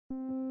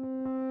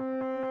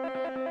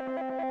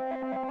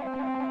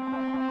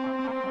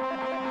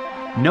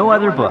No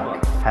other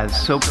book has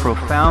so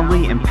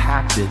profoundly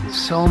impacted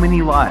so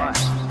many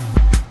lives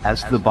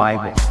as the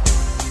Bible.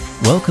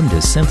 Welcome to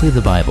Simply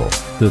the Bible,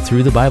 the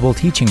Through the Bible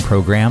teaching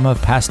program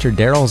of Pastor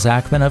Daryl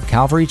Zachman of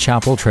Calvary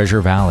Chapel, Treasure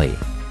Valley.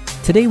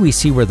 Today we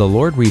see where the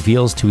Lord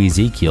reveals to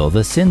Ezekiel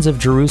the sins of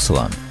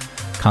Jerusalem.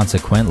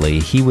 Consequently,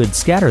 he would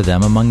scatter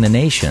them among the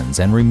nations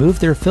and remove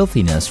their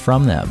filthiness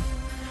from them.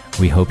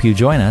 We hope you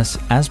join us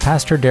as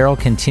Pastor Daryl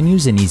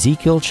continues in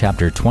Ezekiel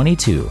chapter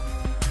 22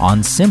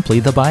 on Simply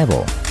the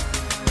Bible.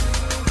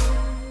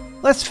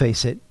 Let's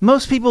face it,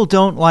 most people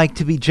don't like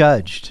to be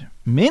judged.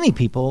 Many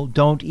people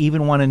don't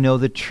even want to know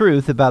the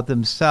truth about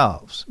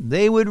themselves.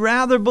 They would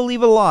rather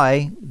believe a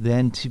lie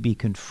than to be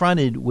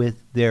confronted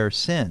with their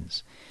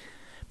sins.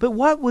 But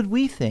what would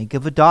we think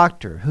of a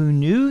doctor who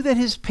knew that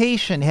his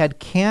patient had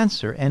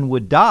cancer and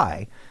would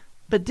die,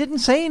 but didn't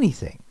say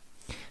anything?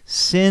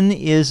 Sin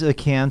is a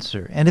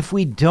cancer, and if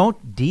we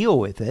don't deal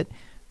with it,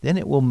 then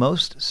it will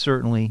most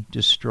certainly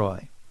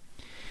destroy.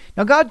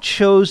 Now, God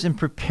chose and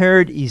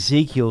prepared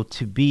Ezekiel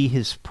to be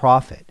his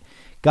prophet.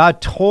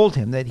 God told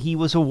him that he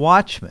was a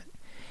watchman.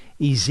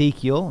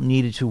 Ezekiel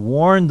needed to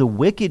warn the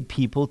wicked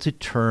people to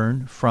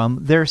turn from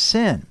their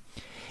sin.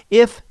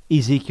 If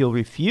Ezekiel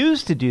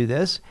refused to do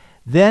this,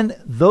 then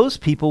those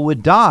people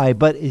would die,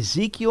 but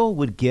Ezekiel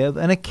would give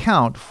an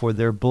account for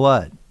their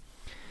blood.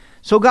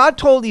 So God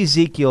told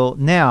Ezekiel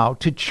now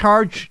to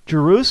charge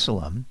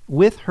Jerusalem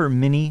with her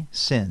many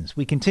sins.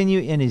 We continue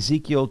in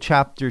Ezekiel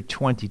chapter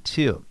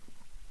 22.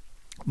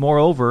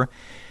 Moreover,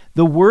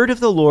 the word of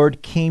the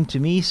Lord came to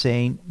me,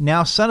 saying,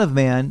 Now, son of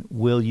man,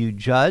 will you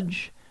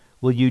judge?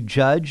 Will you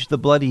judge the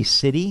bloody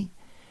city?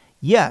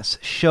 Yes,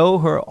 show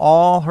her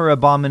all her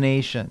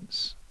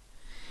abominations.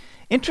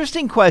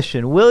 Interesting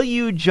question. Will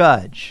you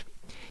judge?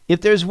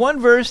 If there's one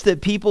verse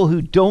that people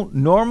who don't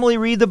normally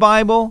read the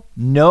Bible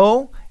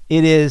know,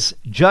 it is,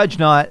 judge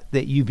not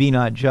that you be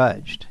not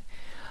judged.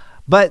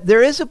 But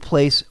there is a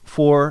place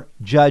for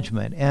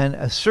judgment,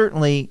 and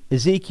certainly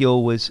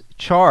Ezekiel was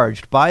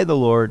charged by the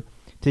Lord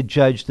to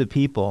judge the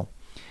people.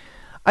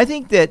 I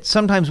think that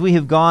sometimes we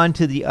have gone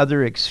to the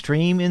other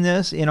extreme in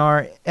this. In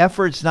our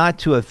efforts not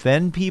to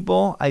offend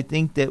people, I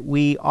think that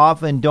we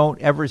often don't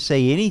ever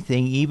say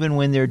anything, even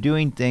when they're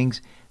doing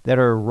things that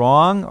are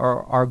wrong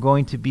or are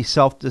going to be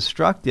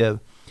self-destructive.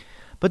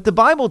 But the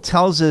Bible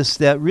tells us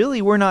that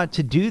really we're not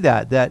to do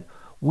that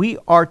we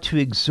are to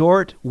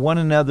exhort one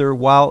another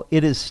while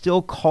it is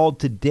still called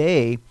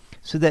today,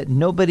 so that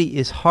nobody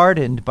is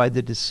hardened by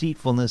the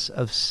deceitfulness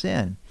of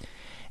sin.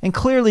 And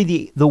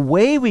clearly the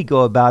way we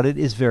go about it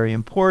is very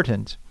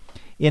important.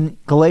 In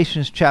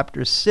Galatians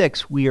chapter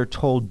 6, we are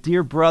told,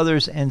 Dear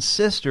brothers and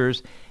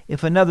sisters,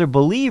 if another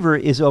believer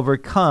is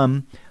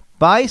overcome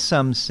by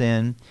some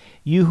sin,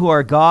 you who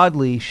are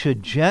godly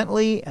should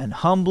gently and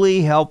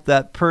humbly help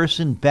that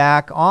person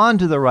back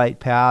onto the right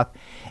path,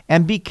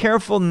 and be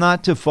careful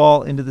not to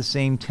fall into the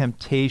same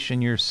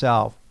temptation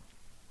yourself.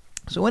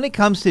 So when it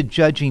comes to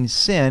judging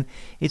sin,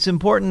 it's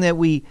important that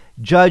we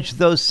judge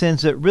those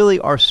sins that really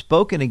are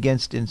spoken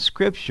against in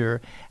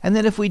Scripture, and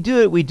that if we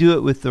do it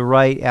with the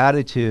right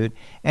attitude.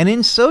 And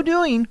in so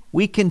doing,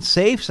 we can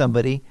save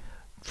somebody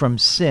from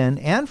sin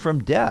and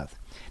from death.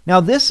 Now,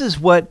 this is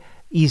what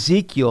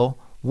Ezekiel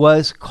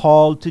was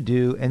called to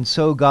do, and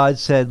so God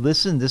said,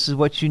 listen, this is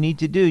what you need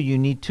to do. You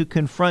need to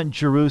confront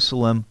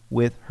Jerusalem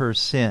with her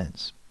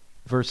sins.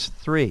 Verse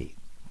 3,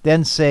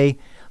 Then say,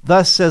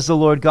 Thus says the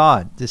Lord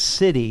God, the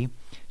city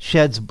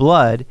sheds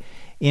blood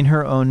in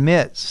her own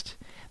midst,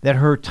 that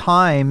her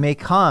time may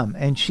come,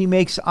 and she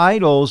makes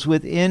idols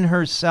within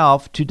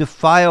herself to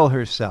defile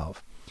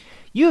herself.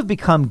 You have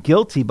become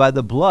guilty by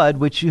the blood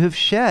which you have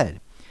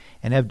shed,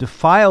 and have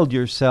defiled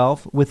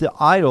yourself with the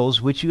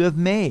idols which you have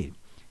made.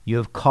 You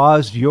have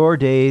caused your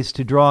days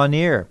to draw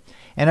near,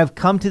 and have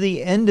come to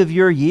the end of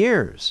your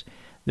years.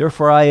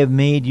 Therefore I have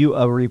made you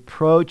a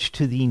reproach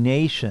to the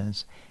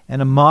nations,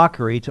 and a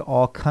mockery to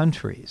all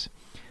countries.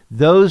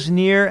 Those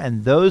near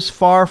and those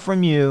far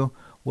from you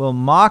will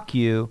mock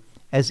you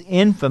as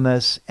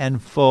infamous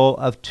and full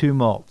of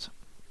tumult.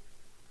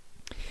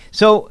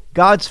 So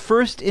God's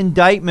first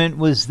indictment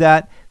was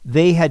that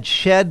they had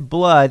shed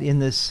blood in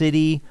the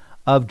city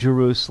of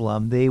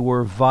Jerusalem. They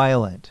were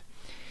violent.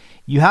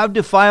 You have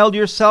defiled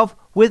yourself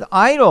with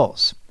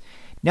idols.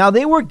 Now,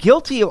 they were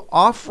guilty of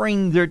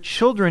offering their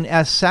children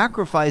as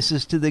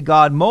sacrifices to the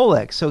god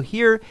Molech. So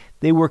here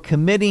they were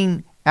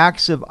committing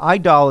acts of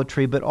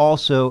idolatry, but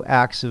also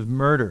acts of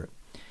murder.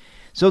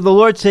 So the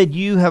Lord said,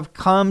 you have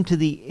come to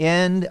the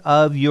end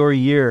of your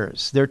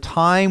years. Their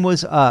time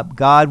was up.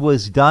 God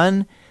was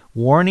done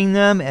warning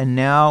them, and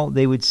now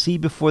they would see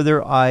before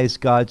their eyes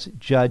God's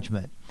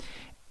judgment.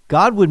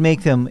 God would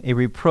make them a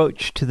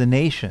reproach to the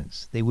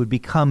nations. They would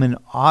become an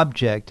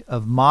object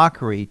of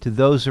mockery to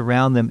those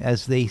around them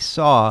as they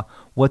saw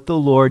what the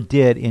Lord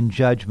did in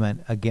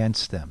judgment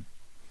against them.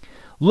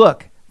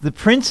 Look, the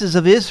princes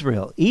of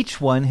Israel,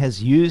 each one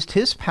has used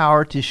his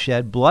power to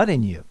shed blood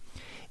in you.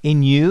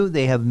 In you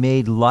they have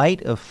made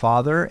light of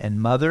father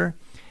and mother.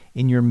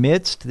 In your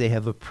midst they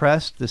have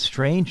oppressed the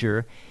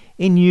stranger.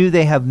 In you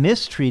they have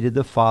mistreated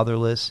the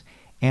fatherless.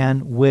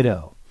 and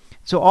widow.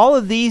 So all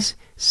of these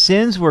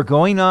sins were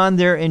going on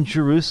there in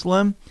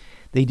Jerusalem.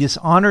 They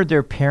dishonored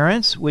their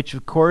parents, which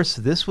of course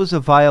this was a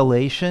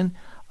violation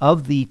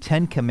of the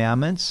Ten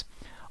Commandments.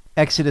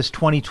 Exodus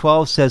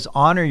 20:12 says,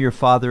 "Honor your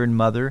father and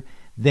mother,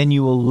 then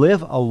you will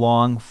live a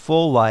long,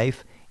 full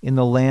life in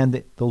the land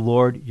that the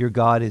Lord your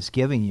God is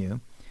giving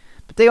you."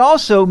 But they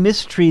also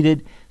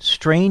mistreated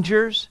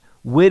strangers,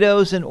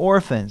 widows, and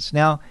orphans.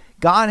 Now,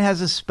 God has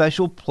a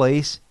special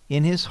place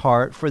in his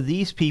heart for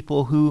these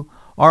people who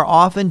are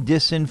often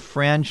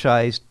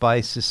disenfranchised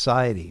by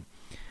society.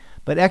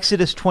 But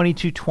Exodus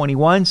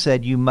 22:21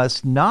 said, "You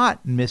must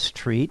not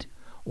mistreat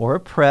or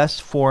oppress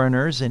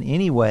foreigners in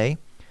any way."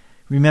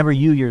 Remember,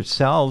 you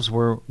yourselves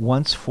were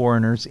once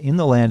foreigners in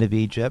the land of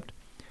Egypt.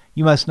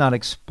 You must not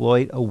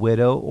exploit a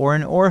widow or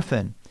an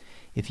orphan.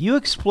 If you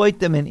exploit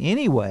them in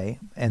any way,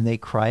 and they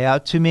cry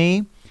out to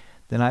me,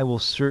 then I will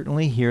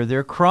certainly hear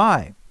their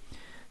cry.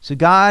 So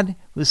God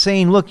was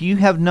saying, look, you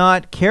have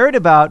not cared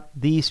about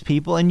these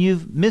people, and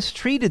you've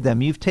mistreated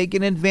them. You've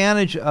taken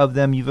advantage of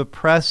them. You've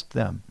oppressed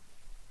them.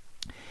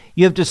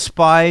 You have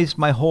despised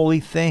my holy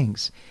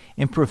things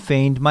and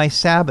profaned my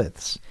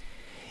Sabbaths.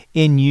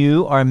 In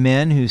you are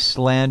men who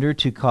slander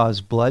to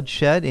cause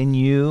bloodshed. In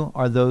you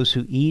are those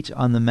who eat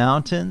on the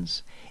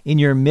mountains. In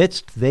your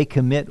midst they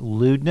commit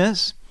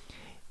lewdness.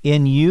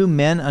 In you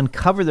men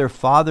uncover their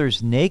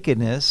fathers'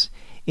 nakedness.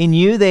 In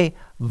you they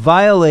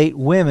violate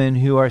women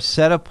who are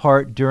set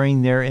apart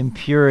during their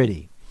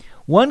impurity.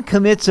 One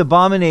commits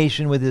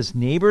abomination with his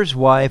neighbor's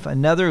wife.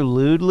 Another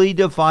lewdly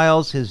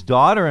defiles his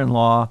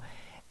daughter-in-law.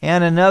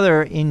 And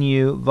another in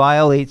you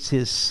violates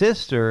his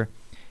sister,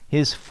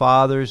 his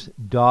father's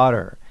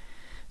daughter.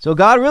 So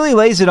God really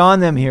lays it on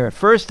them here.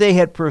 First, they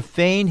had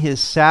profaned his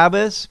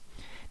Sabbaths.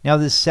 Now,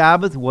 the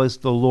Sabbath was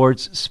the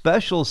Lord's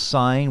special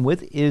sign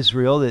with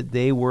Israel that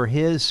they were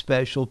his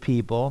special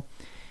people.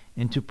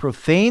 And to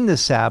profane the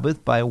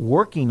Sabbath by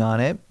working on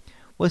it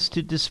was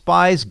to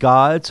despise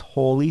God's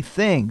holy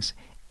things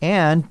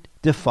and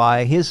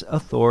defy his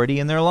authority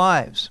in their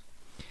lives.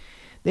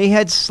 They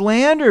had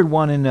slandered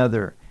one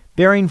another,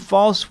 bearing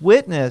false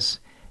witness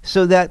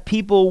so that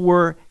people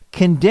were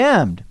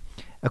condemned.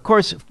 Of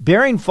course,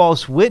 bearing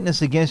false witness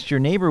against your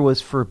neighbor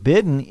was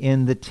forbidden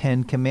in the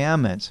Ten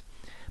Commandments.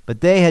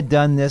 But they had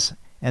done this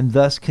and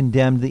thus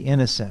condemned the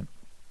innocent.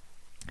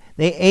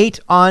 They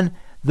ate on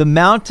the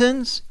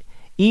mountains,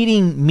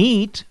 eating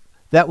meat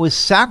that was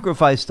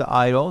sacrificed to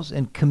idols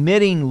and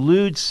committing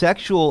lewd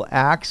sexual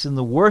acts in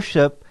the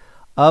worship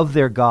of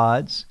their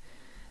gods.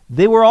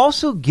 They were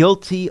also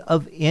guilty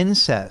of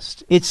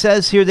incest. It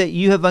says here that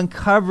you have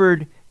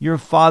uncovered your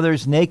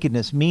father's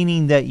nakedness,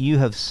 meaning that you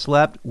have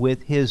slept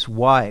with his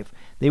wife.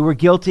 They were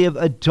guilty of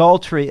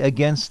adultery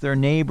against their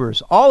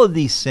neighbors. All of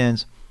these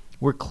sins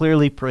were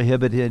clearly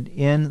prohibited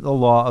in the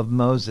law of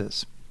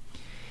Moses.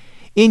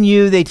 In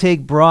you they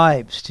take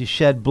bribes to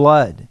shed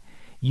blood.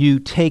 You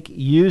take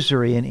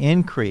usury and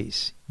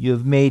increase. You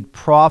have made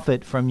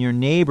profit from your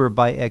neighbor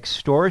by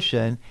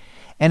extortion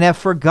and have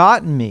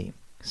forgotten me,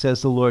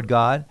 says the Lord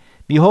God.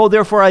 Behold,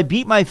 therefore I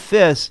beat my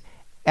fist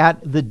at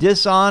the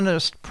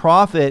dishonest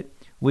profit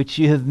which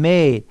you have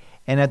made,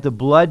 and at the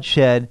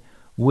bloodshed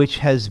which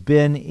has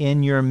been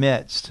in your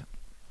midst.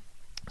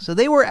 So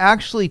they were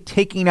actually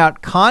taking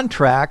out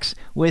contracts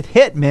with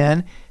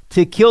hitmen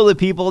to kill the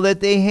people that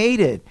they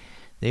hated.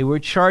 They were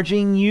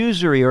charging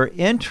usury or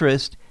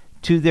interest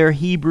to their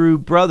Hebrew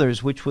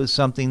brothers, which was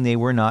something they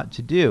were not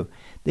to do.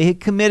 They had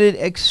committed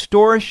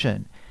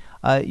extortion,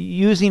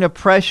 using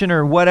oppression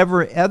or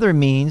whatever other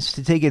means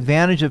to take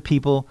advantage of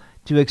people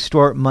to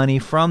extort money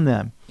from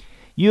them.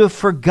 You have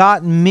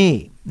forgotten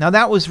me. Now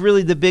that was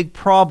really the big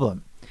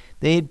problem.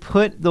 They had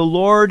put the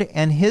Lord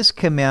and his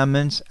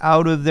commandments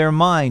out of their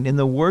mind. In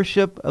the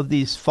worship of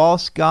these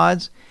false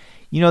gods,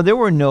 there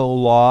were no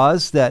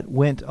laws that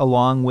went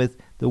along with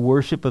the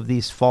worship of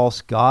these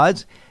false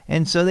gods.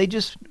 And so they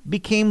just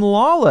became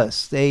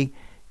lawless. They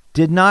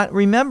did not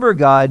remember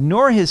God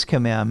nor his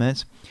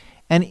commandments.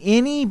 And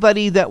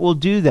anybody that will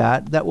do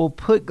that will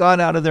put God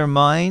out of their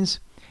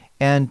minds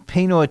and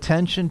pay no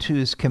attention to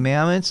his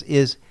commandments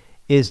is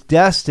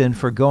destined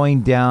for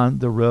going down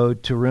the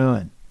road to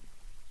ruin.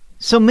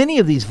 So many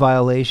of these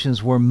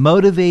violations were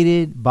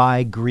motivated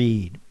by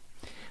greed.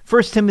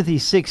 1 Timothy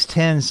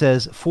 6:10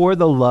 says, "For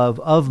the love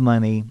of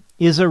money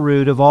is a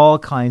root of all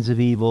kinds of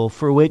evil,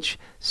 for which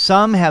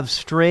some have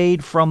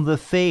strayed from the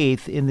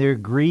faith in their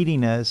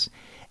greediness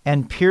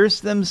and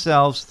pierced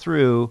themselves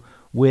through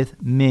with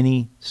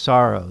many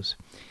sorrows."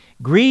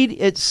 Greed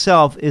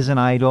itself is an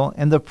idol,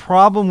 and the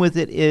problem with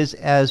it is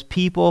as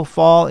people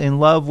fall in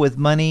love with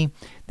money,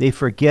 they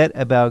forget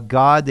about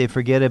God, they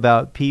forget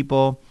about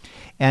people,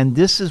 and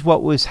this is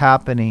what was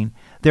happening.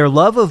 Their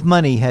love of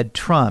money had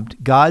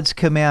trumped God's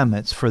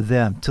commandments for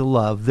them to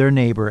love their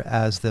neighbor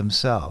as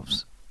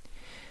themselves.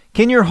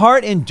 Can your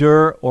heart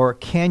endure, or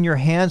can your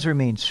hands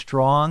remain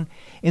strong?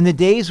 In the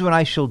days when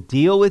I shall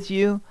deal with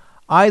you,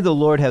 I, the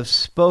Lord, have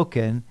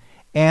spoken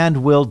and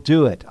will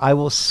do it. I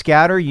will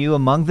scatter you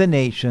among the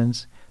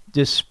nations,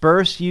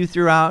 disperse you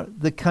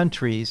throughout the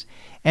countries,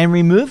 and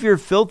remove your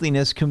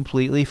filthiness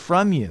completely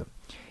from you.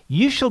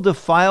 You shall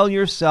defile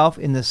yourself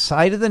in the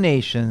sight of the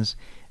nations,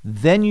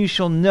 then you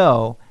shall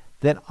know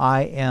that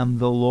I am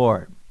the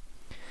Lord.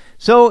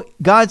 So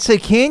God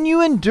said, can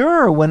you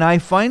endure when I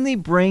finally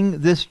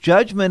bring this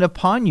judgment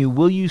upon you?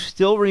 Will you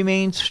still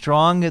remain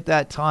strong at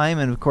that time?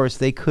 And of course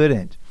they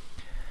couldn't.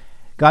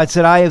 God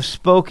said, I have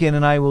spoken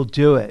and I will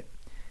do it.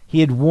 He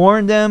had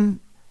warned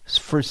them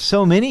for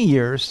so many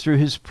years through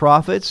his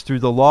prophets, through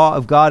the law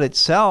of God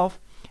itself,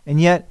 and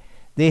yet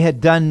they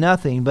had done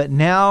nothing. But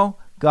now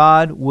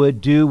God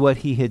would do what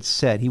he had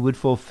said. He would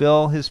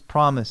fulfill his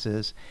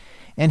promises,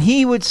 and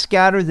he would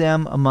scatter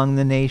them among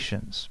the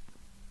nations.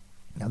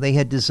 Now, they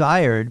had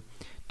desired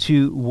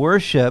to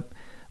worship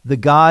the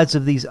gods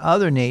of these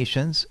other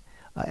nations,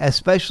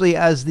 especially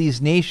as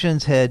these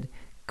nations had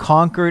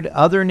conquered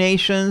other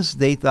nations.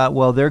 They thought,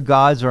 well, their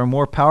gods are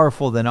more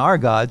powerful than our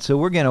gods, so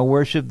we're going to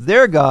worship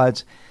their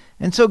gods.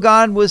 And so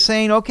God was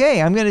saying,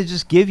 okay, I'm going to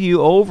just give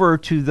you over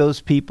to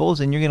those peoples,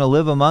 and you're going to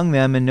live among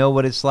them and know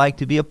what it's like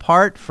to be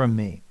apart from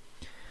me.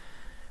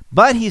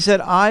 But he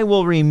said, I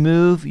will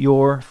remove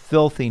your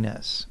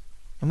filthiness.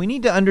 And we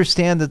need to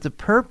understand that the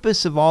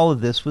purpose of all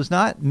of this was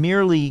not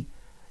merely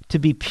to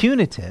be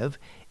punitive.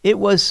 It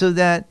was so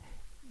that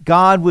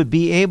God would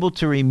be able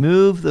to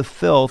remove the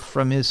filth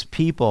from his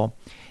people.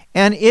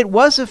 And it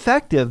was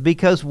effective,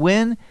 because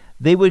when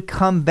they would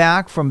come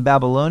back from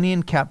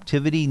Babylonian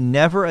captivity,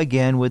 never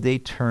again would they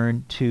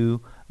turn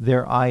to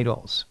their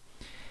idols.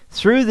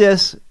 Through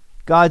this,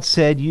 God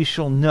said, you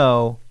shall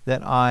know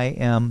that I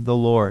am the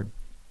Lord.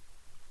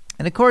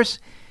 And of course,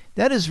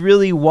 that is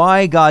really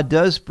why God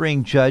does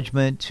bring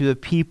judgment to a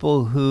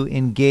people who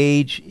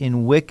engage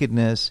in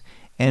wickedness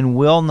and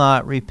will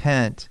not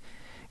repent.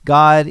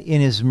 God,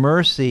 in his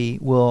mercy,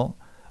 will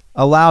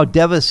allow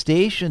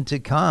devastation to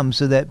come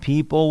so that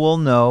people will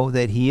know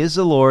that he is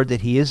the Lord,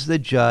 that he is the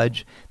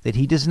judge, that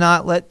he does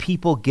not let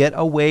people get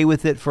away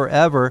with it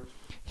forever.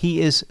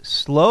 He is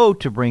slow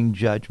to bring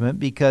judgment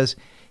because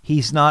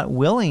he's not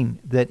willing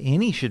that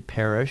any should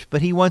perish,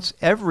 but he wants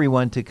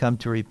everyone to come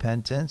to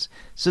repentance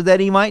so that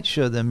he might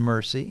show them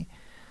mercy.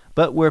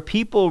 But where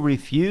people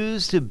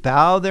refuse to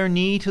bow their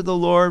knee to the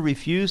Lord,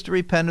 refuse to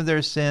repent of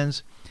their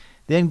sins,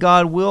 then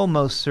God will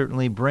most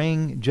certainly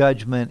bring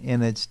judgment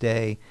in its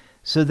day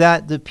so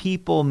that the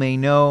people may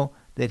know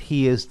that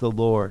he is the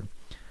Lord.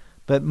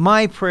 But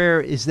my prayer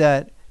is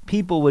that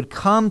people would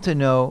come to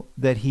know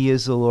that he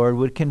is the Lord,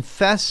 would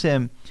confess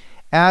him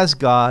as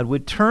God,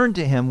 would turn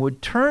to him,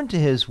 would turn to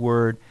his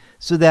word,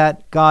 so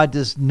that God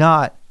does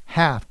not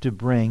have to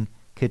bring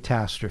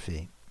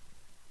catastrophe.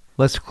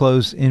 Let's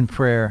close in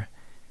prayer.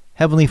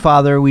 Heavenly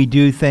Father, we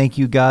do thank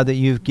you, God, that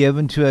you've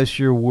given to us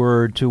your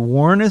word to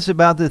warn us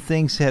about the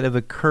things that have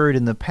occurred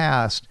in the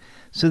past,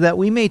 so that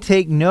we may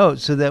take note,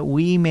 so that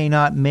we may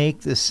not make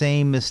the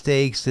same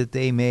mistakes that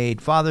they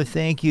made. Father,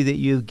 thank you that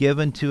you've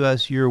given to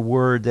us your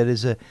word that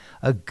is a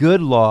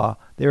good law.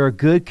 There are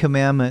good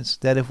commandments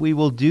that if we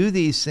will do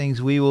these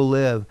things, we will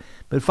live.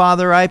 But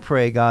Father, I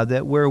pray, God,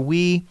 that where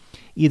we,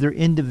 either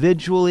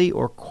individually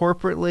or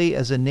corporately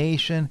as a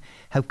nation,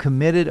 have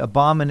committed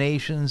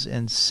abominations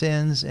and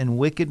sins and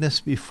wickedness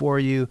before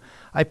you,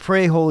 I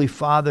pray, Holy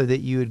Father,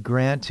 that you would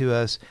grant to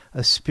us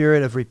a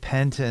spirit of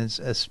repentance,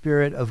 a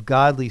spirit of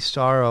godly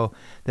sorrow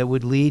that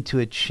would lead to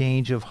a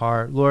change of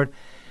heart. Lord,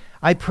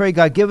 I pray,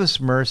 God, give us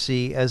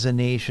mercy as a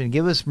nation,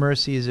 give us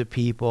mercy as a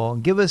people,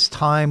 and give us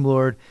time,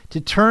 Lord, to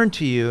turn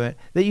to you,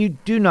 that you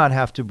do not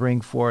have to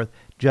bring forth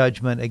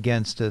judgment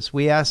against us.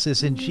 We ask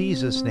this in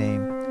Jesus'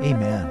 name.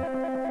 Amen.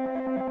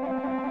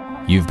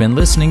 You've been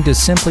listening to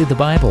Simply the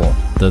Bible,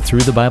 the Through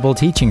the Bible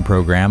teaching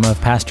program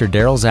of Pastor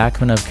Daryl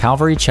Zachman of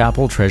Calvary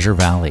Chapel, Treasure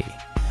Valley.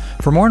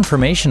 For more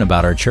information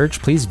about our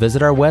church, please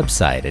visit our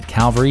website at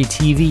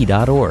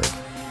calvarytv.org.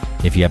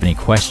 If you have any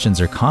questions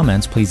or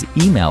comments, please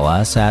email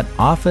us at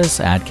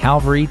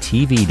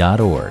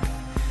office@calvarytv.org.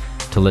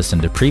 To listen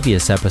to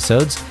previous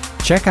episodes,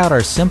 check out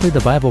our Simply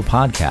the Bible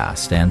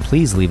podcast, and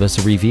please leave us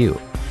a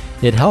review.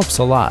 It helps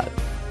a lot.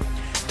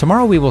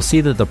 Tomorrow we will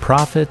see that the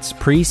prophets,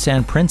 priests,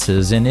 and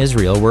princes in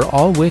Israel were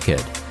all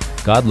wicked.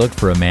 God looked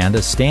for a man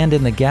to stand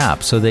in the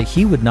gap so that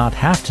he would not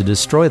have to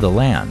destroy the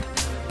land,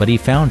 but he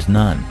found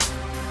none.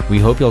 We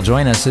hope you'll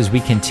join us as we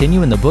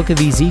continue in the book of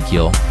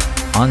Ezekiel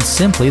on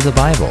Simply the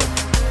Bible.